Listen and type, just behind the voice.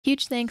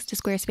Huge thanks to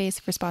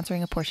Squarespace for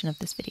sponsoring a portion of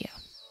this video.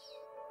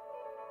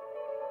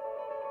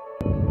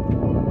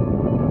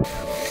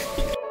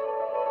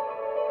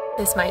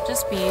 This might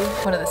just be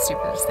one of the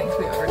stupidest things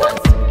we've ever done.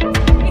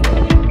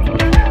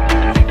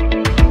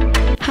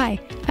 Hi,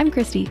 I'm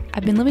Christy.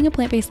 I've been living a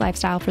plant-based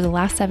lifestyle for the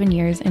last 7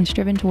 years and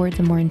striven towards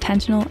a more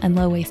intentional and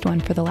low-waste one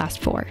for the last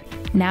 4.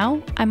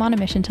 Now, I'm on a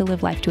mission to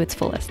live life to its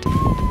fullest.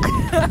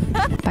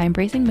 By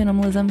embracing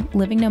minimalism,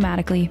 living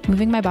nomadically,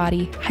 moving my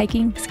body,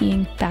 hiking,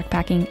 skiing,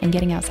 backpacking, and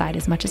getting outside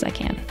as much as I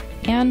can.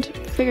 And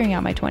figuring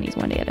out my 20s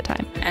one day at a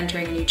time.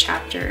 Entering a new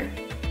chapter.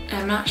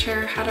 I'm not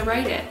sure how to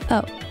write it.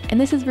 Oh, and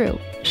this is Rue.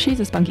 She's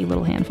a spunky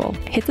little handful.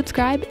 Hit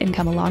subscribe and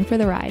come along for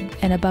the ride.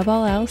 And above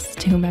all else,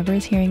 to whomever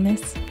is hearing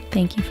this,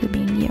 thank you for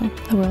being you.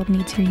 The world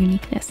needs your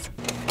uniqueness.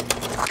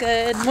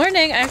 Good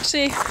morning,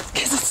 actually,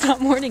 because it's not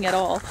morning at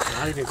all.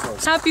 Not even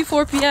close. Happy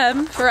 4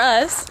 p.m. for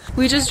us.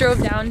 We just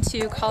drove down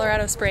to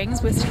Colorado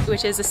Springs,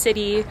 which is a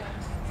city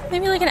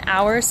maybe like an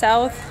hour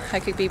south, I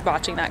could be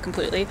botching that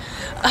completely,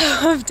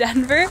 of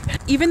Denver.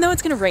 Even though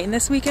it's gonna rain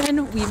this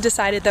weekend, we've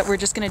decided that we're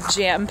just gonna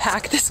jam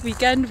pack this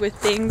weekend with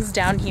things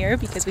down here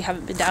because we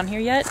haven't been down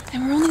here yet.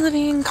 And we're only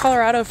living in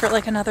Colorado for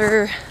like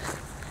another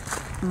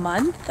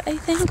month, I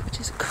think, which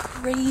is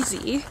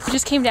crazy. We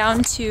just came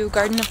down to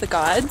Garden of the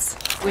Gods,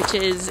 which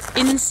is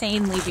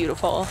insanely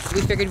beautiful. We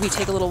figured we'd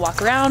take a little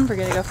walk around. We're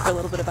gonna go for a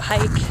little bit of a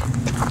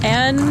hike.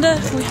 And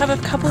we have a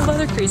couple of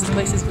other crazy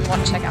places we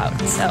want to check out.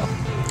 So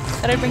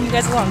thought I'd bring you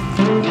guys along.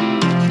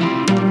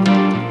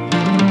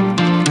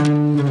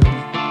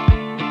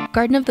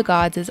 Garden of the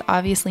Gods is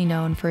obviously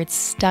known for its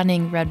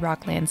stunning red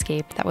rock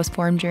landscape that was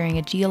formed during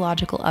a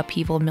geological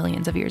upheaval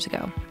millions of years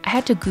ago. I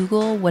had to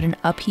Google what an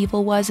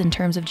upheaval was in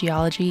terms of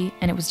geology,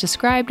 and it was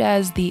described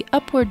as the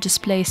upward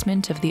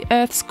displacement of the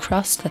Earth's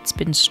crust that's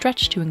been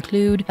stretched to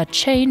include a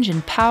change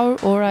in power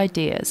or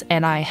ideas,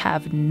 and I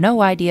have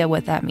no idea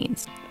what that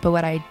means. But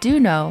what I do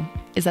know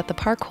is that the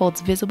park holds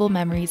visible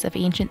memories of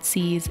ancient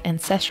seas,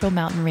 ancestral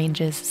mountain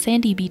ranges,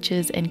 sandy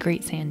beaches, and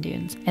great sand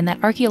dunes, and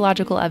that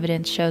archaeological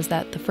evidence shows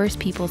that the first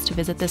peoples to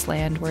visit this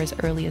land were as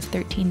early as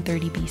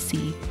 1330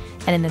 BC,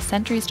 and in the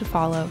centuries to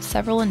follow,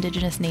 several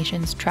indigenous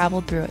nations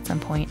traveled through at some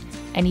point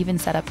and even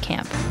set up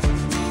camp.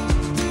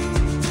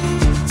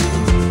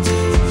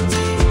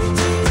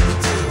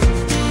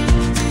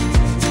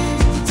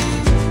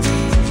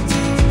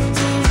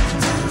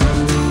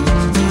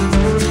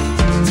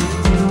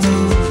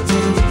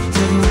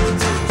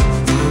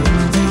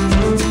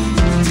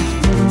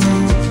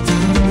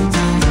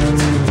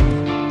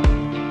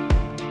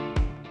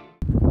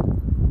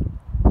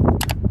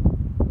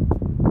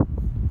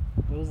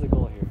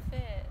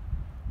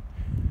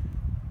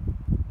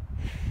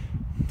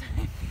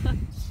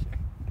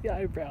 The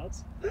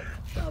eyebrows.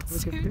 Stop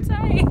Too looking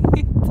tight.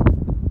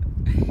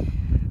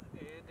 And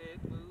it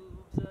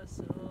moves us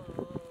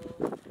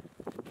all.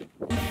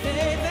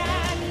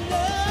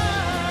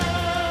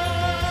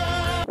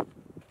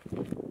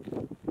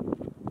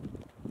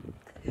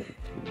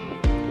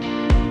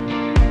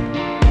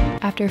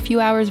 After a few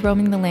hours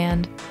roaming the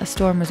land, a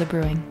storm was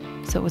a-brewing,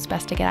 so it was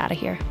best to get out of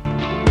here.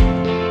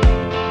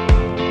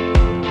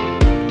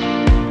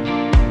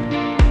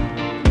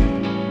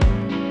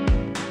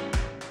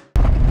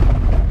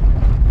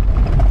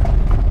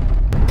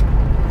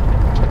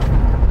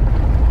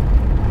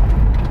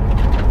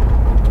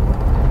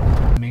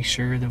 Make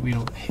sure that we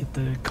don't hit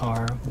the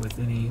car with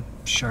any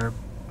sharp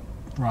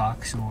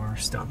rocks or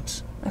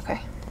stumps. Okay,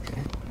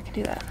 Okay, I can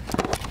do that.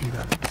 you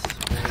got this.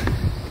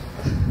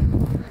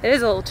 It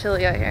is a little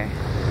chilly out here.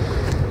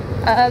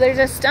 There's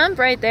a stump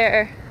right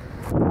there.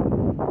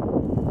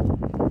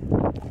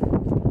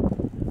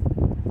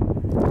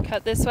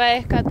 Cut this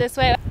way, cut this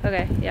way.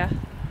 Okay, yeah.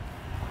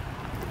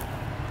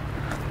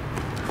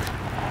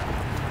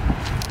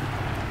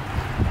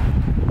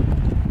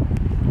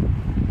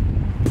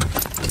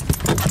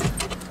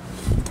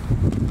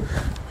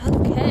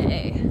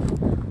 Okay.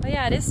 Well,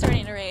 yeah, it is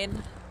starting to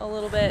rain a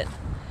little bit.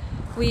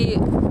 We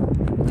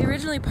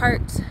originally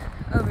parked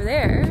over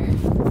there.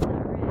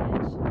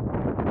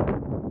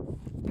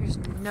 There's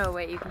no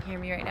way you can hear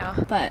me right now.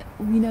 But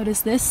we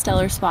noticed this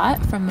stellar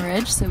spot from the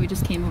ridge, so we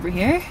just came over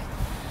here.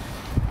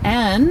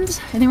 And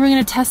I think we're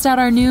gonna test out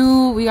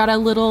we got a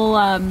little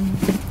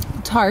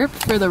tarp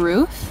for the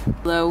roof.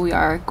 Though we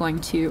are going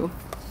to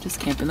just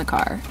camp in the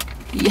car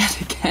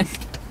yet again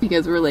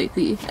because we're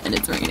lazy and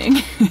it's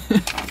raining.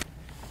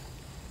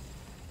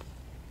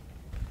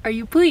 Are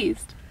you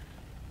pleased?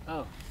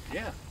 Oh,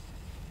 yeah.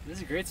 This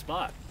is a great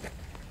spot.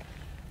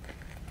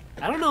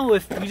 I don't know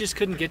if we just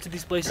couldn't get to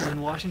these places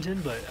in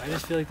Washington, but I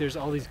just feel like there's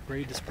all these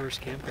great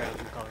dispersed campgrounds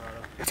in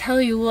Colorado.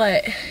 Tell you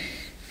what,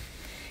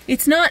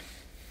 it's not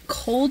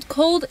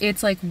cold,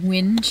 it's like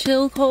wind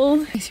chill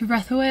cold. Takes your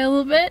breath away a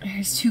little bit.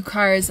 There's 2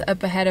 cars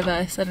up ahead of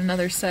us at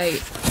another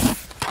site.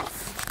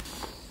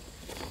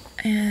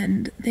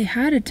 And they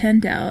had a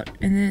tent out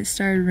and then it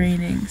started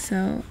raining,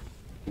 so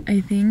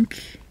I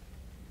think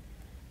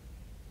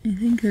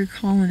they're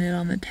calling it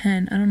on the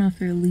tent. I don't know if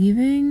they're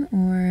leaving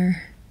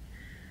or...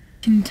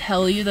 I can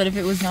tell you that if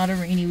it was not a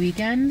rainy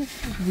weekend,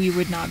 we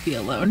would not be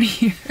alone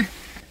here.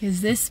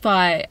 Because this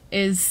spot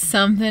is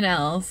something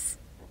else.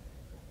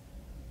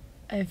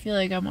 I feel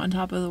like I'm on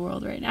top of the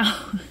world right now.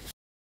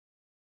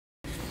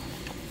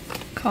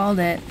 Called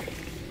it.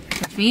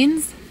 Which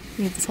means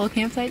we have this whole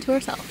campsite to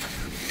ourselves.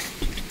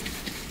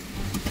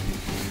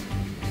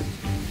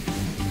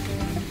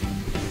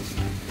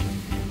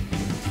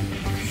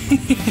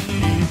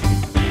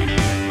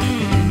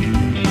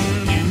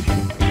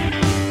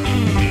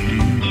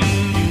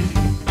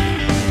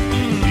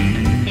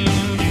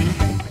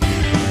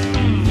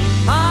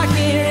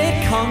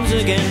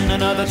 Again,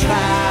 another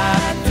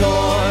trap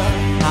door.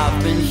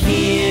 I've been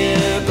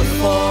here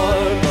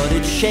before, but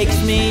it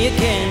shakes me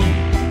again.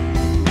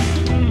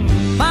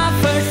 My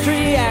first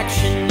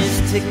reaction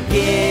is to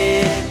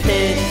get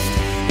pissed,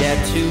 yeah,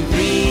 to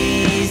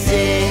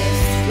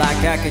resist,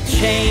 like I could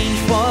change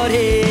what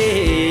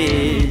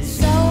is.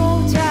 So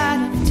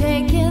tired of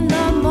taking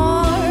the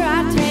more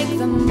I take,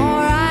 the more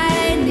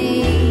I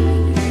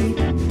need.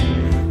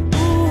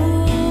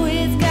 Ooh,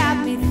 it's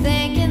got me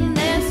thinking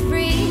there's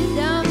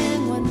freedom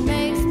in what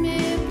makes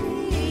me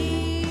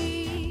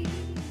bleed.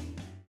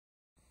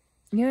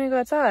 You wanna go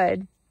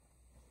outside?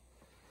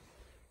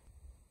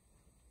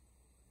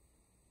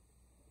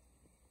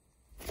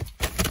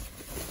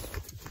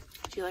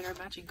 Do you like our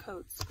matching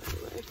coats, by the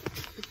way?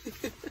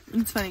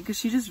 It's funny because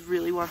she just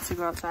really wants to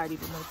go outside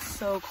even though it's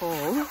so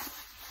cold.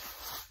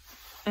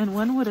 And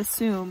one would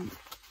assume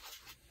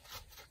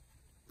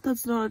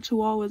that's not a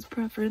Chihuahua's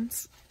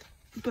preference,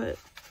 but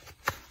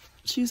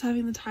she was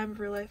having the time of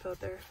her life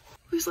out there.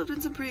 We slept in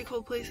some pretty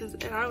cold places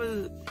and I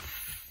was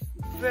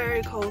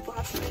very cold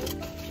last night.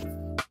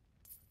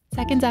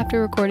 Seconds after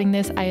recording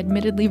this, I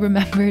admittedly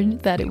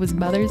remembered that it was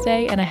Mother's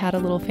Day and I had a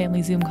little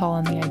family Zoom call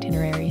on the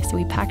itinerary, so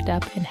we packed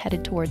up and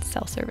headed towards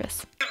cell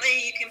service.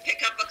 You can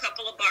pick up a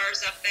couple of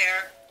bars up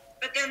there,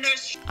 but then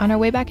there's... On our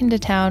way back into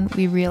town,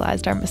 we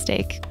realized our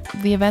mistake.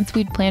 The events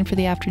we'd planned for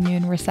the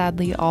afternoon were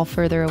sadly all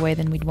further away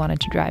than we'd wanted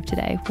to drive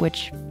today,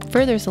 which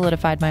further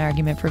solidified my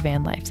argument for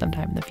van life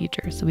sometime in the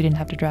future, so we didn't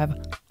have to drive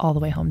all the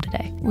way home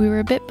today. We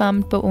were a bit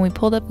bummed, but when we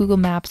pulled up Google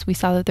Maps, we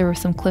saw that there were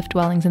some cliff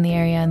dwellings in the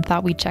area and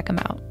thought we'd check them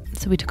out.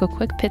 So we took a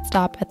quick pit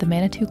stop at the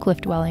Manitou Cliff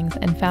Dwellings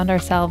and found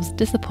ourselves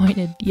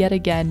disappointed yet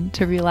again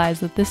to realize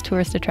that this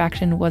tourist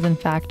attraction was in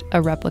fact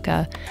a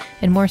replica,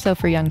 and more so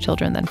for young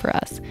children than for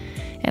us.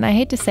 And I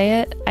hate to say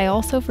it, I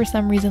also for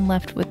some reason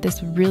left with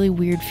this really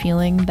weird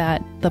feeling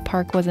that the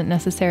park wasn't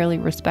necessarily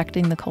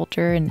respecting the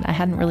culture and I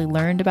hadn't really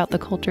learned about the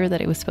culture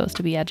that it was supposed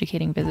to be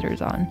educating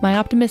visitors on. My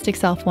optimistic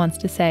self wants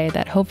to say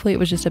that hopefully it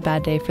was just a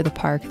bad day for the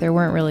park. There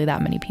weren't really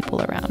that many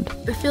people around.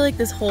 I feel like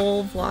this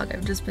whole vlog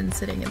I've just been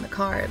sitting in the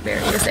car at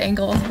various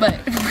angles, but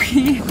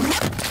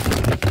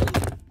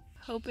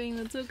hoping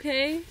that's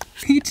okay.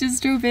 We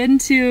just drove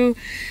into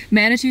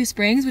Manitou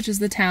Springs, which is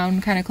the town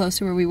kind of close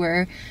to where we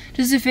were,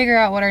 just to figure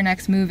out what our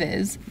next move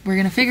is. We're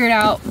gonna figure it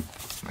out.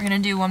 We're gonna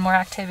do one more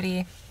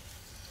activity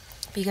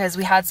because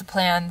we had some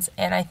plans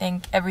and I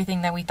think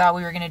everything that we thought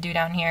we were gonna do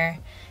down here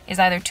is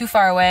either too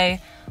far away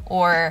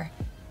or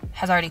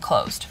has already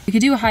closed. We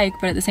could do a hike,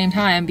 but at the same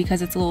time,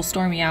 because it's a little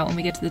stormy out, when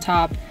we get to the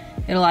top,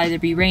 it'll either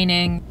be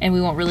raining and we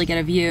won't really get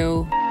a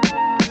view.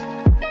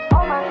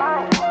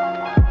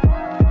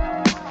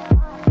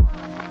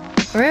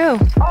 Rue!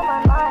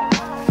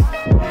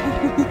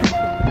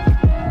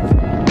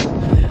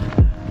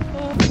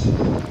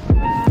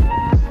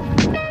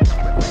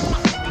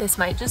 This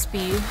might just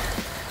be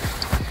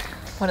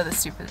one of the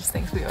stupidest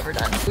things we've ever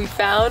done. We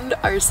found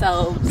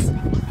ourselves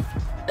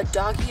a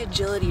doggy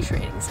agility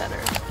training center.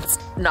 It's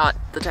not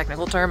the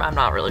technical term, I'm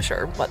not really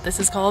sure what this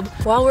is called.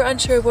 While we're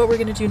unsure of what we're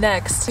gonna do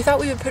next, we thought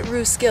we would put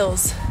Rue's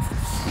skills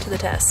to the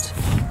test.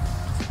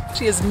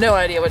 She has no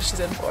idea what she's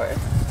in for.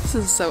 This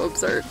is so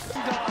absurd.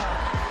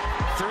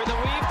 Through the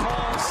weave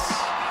pulse.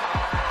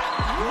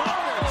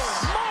 Motors,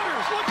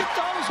 look at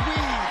those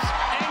weaves.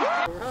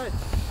 All right.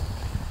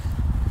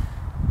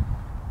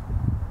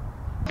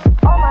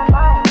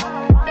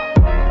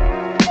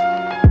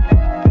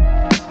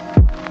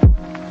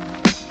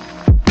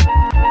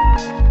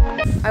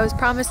 I was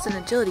promised an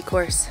agility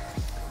course.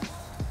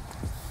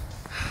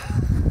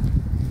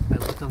 I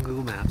looked on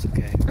Google Maps,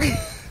 okay?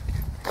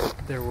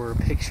 There were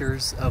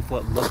pictures of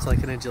what looked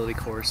like an agility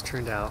course,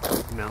 turned out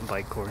a mountain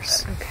bike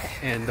course. Okay.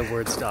 And the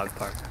words dog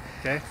park,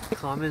 okay?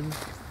 Common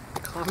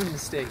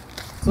mistake.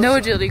 No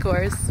agility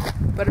course,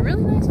 but a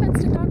really nice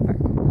fenced-in dog park.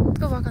 Let's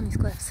go walk on these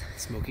cliffs.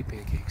 Smoky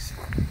pancakes.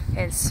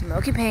 And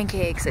smoky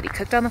pancakes that he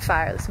cooked on the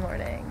fire this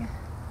morning.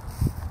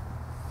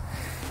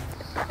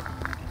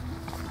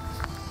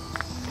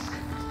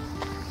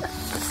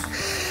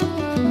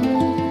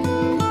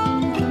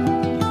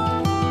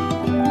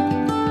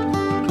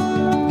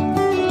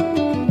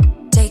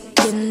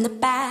 Taking the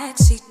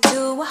backseat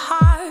to a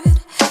heart,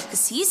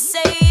 'cause he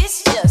say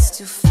it's just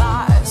too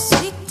far.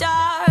 Sweet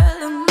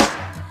darling,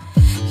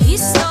 he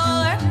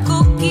stole her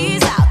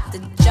cookies out the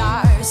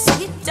jar.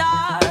 Sweet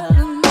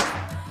darling,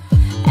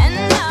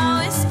 and now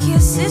his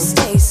kisses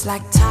taste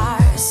like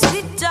tar.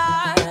 Sweet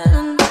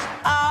darling,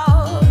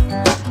 oh,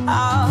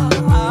 oh,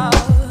 oh.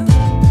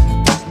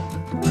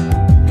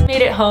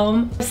 Made it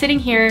home. I'm sitting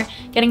here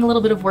getting a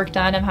little bit of work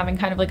done. I'm having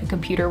kind of like a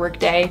computer work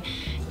day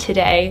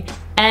today,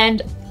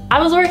 and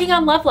I was working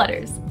on love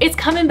letters. It's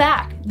coming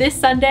back. This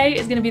Sunday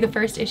is gonna be the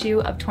first issue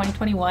of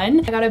 2021.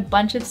 I got a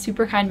bunch of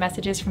super kind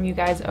messages from you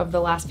guys over the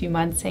last few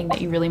months saying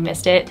that you really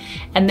missed it.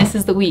 And this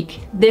is the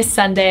week. This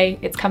Sunday,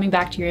 it's coming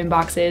back to your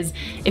inboxes.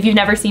 If you've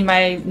never seen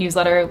my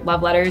newsletter,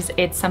 Love Letters,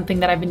 it's something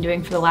that I've been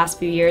doing for the last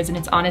few years, and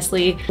it's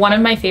honestly one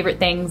of my favorite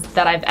things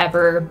that I've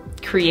ever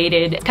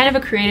created. It's kind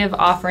of a creative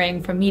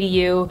offering from me to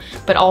you,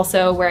 but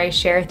also where I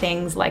share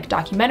things like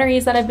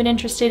documentaries that I've been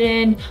interested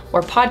in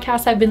or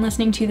podcasts I've been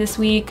listening to this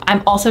week.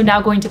 I'm also now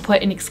going to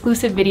put an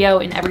exclusive video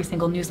in every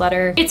single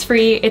newsletter. It's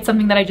free, it's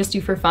something that I just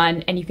do for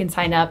fun, and you can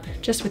sign up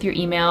just with your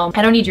email.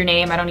 I don't need your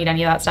name, I don't need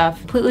any of that stuff.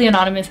 Completely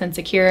anonymous and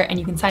secure, and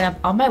you can sign up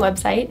on my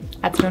website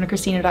at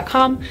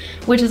sedonachristina.com,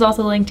 which is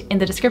also linked in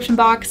the description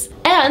box.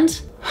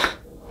 And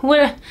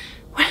what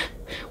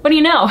do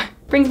you know?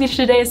 Brings me to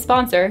today's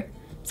sponsor,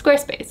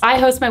 Squarespace. I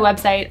host my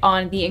website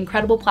on the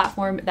incredible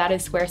platform that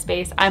is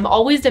Squarespace. I'm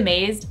always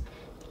amazed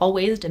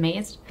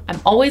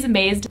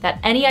that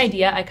any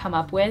idea I come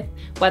up with,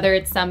 whether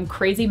it's some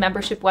crazy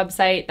membership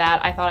website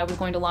that I thought I was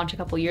going to launch a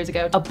couple years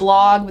ago, a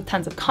blog with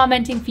tons of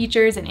commenting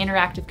features and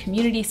interactive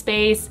community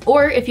space,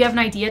 or if you have an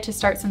idea to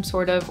start some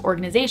sort of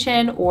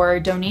organization or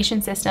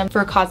donation system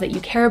for a cause that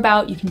you care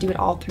about, you can do it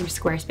all through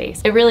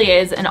Squarespace. It really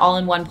is an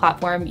all-in-one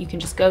platform you can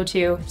just go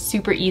to,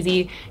 super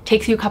easy,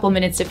 takes you a couple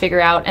minutes to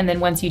figure out, and then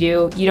once you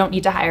do, you don't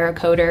need to hire a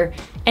coder,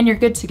 and you're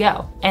good to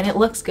go, and it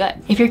looks good.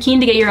 If you're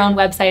keen to get your own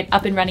website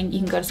up and running, you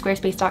can go to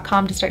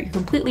squarespace.com to start your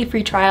completely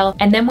free trial,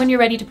 and then when you're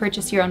ready to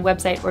purchase your own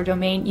website or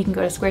domain, you can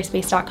go to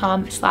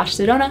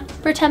squarespace.com/Sedona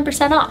for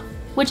 10% off,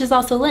 which is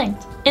also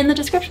linked in the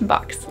description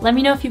box. Let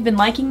me know if you've been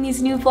liking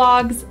these new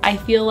vlogs. I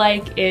feel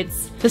like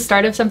it's the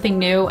start of something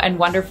new and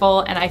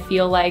wonderful, and I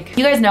feel like,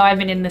 you guys know I've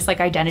been in this like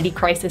identity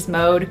crisis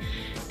mode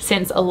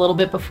since a little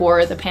bit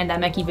before the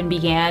pandemic even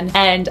began,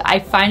 and I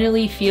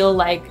finally feel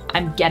like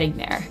I'm getting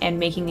there, and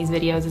making these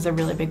videos is a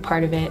really big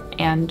part of it.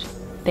 And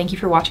thank you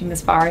for watching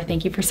this far.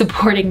 Thank you for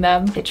supporting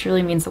them. It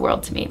truly means the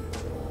world to me.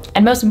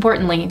 And most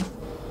importantly,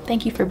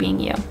 thank you for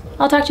being you.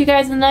 I'll talk to you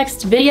guys in the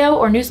next video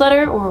or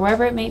newsletter or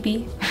wherever it may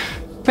be.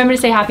 Remember to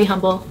stay happy,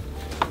 humble,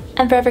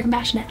 and forever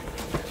compassionate.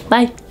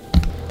 Bye.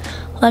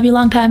 Love you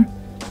long time.